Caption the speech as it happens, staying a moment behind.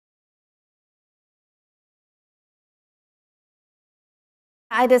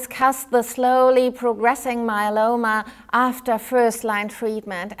I discussed the slowly progressing myeloma after first-line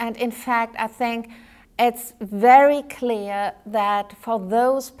treatment, and in fact I think it's very clear that for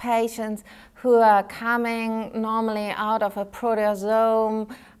those patients who are coming normally out of a proteasome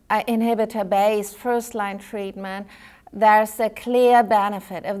inhibitor-based first-line treatment, there's a clear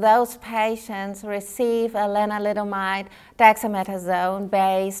benefit if those patients receive a lenalidomide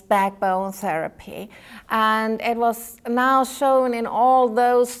dexamethasone-based backbone therapy. And it was now shown in all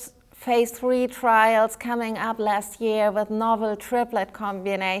those phase 3 trials coming up last year with novel triplet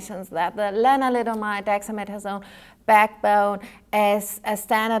combinations that the lenalidomide dexamethasone backbone is a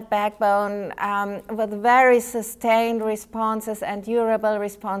standard backbone with very sustained responses and durable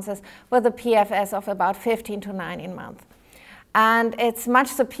responses with a PFS of about 15 to 19 months. And it's much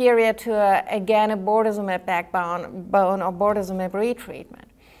superior to, again, a bortezomib backbone or bortezomib retreatment.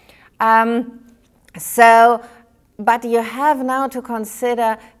 But you have now to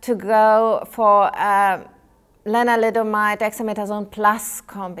consider to go for lenalidomide dexamethasone plus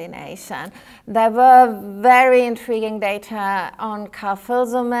combination. There were very intriguing data on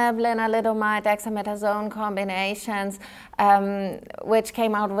Carfilzomib, lenalidomide dexamethasone combinations, which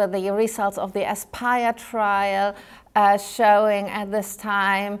came out with the results of the Aspire trial, showing at this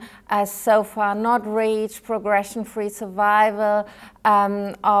time so far not reached progression-free survival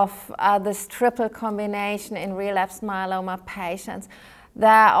of this triple combination in relapsed myeloma patients. There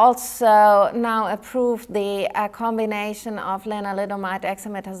are also now approved the combination of lenalidomide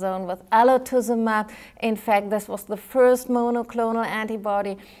dexamethasone with alemtuzumab. In fact, this was the first monoclonal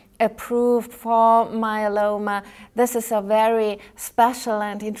antibody approved for myeloma. This is a very special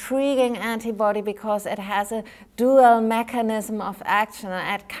and intriguing antibody because it has a dual mechanism of action.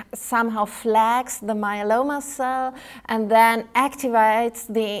 It somehow flags the myeloma cell and then activates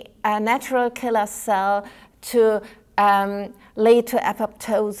the natural killer cell to lead to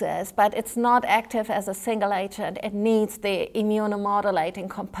apoptosis, but it's not active as a single agent. It needs the immunomodulating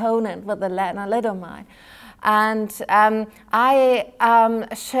component with the lenalidomide. And I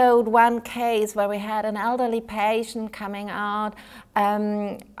showed one case where we had an elderly patient coming out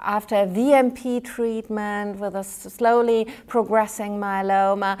after a VMP treatment with a slowly progressing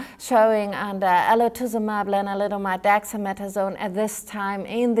myeloma, showing under alemtuzumab, lenalidomide, dexamethasone at this time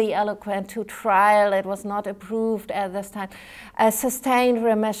in the ELOQUENT-2 trial. It was not approved at this time. A sustained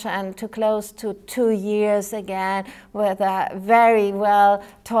remission to close to 2 years again with a very well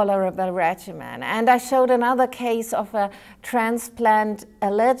tolerable regimen. And I showed another case of a transplant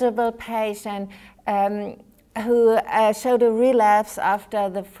eligible patient who showed a relapse after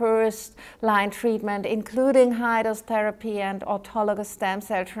the first line treatment, including high-dose therapy and autologous stem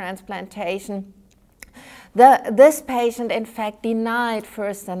cell transplantation. This patient, in fact, denied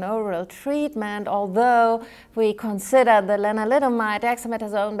first an oral treatment, although we considered the lenalidomide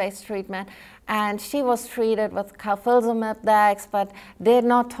dexamethasone-based treatment, and she was treated with Carfilzomib dex, but did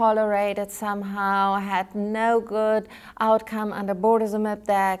not tolerate it somehow, had no good outcome under bortezomib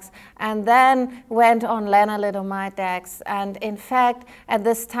dex, and then went on lenalidomide dex. And in fact, at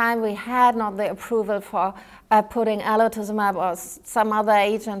this time, we had not the approval for putting alemtuzumab or some other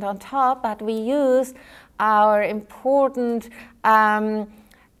agent on top, but we used our important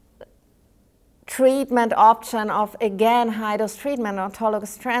treatment option of, again, high-dose treatment,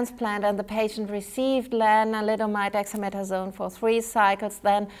 autologous transplant, and the patient received lenalidomide dexamethasone for 3 cycles,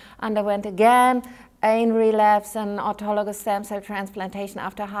 then underwent again in relapse and autologous stem cell transplantation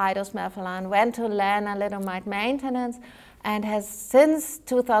after high-dose melphalan, went to lenalidomide maintenance, and has since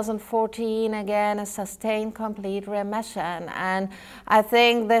 2014 again a sustained complete remission. And I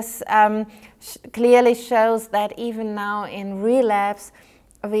think this clearly shows that even now in relapse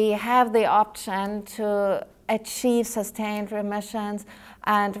we have the option to achieve sustained remissions,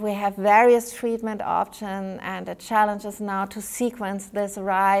 and we have various treatment options, and the challenge is now to sequence this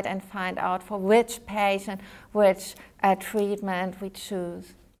right and find out for which patient which treatment we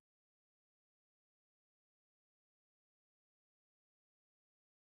choose.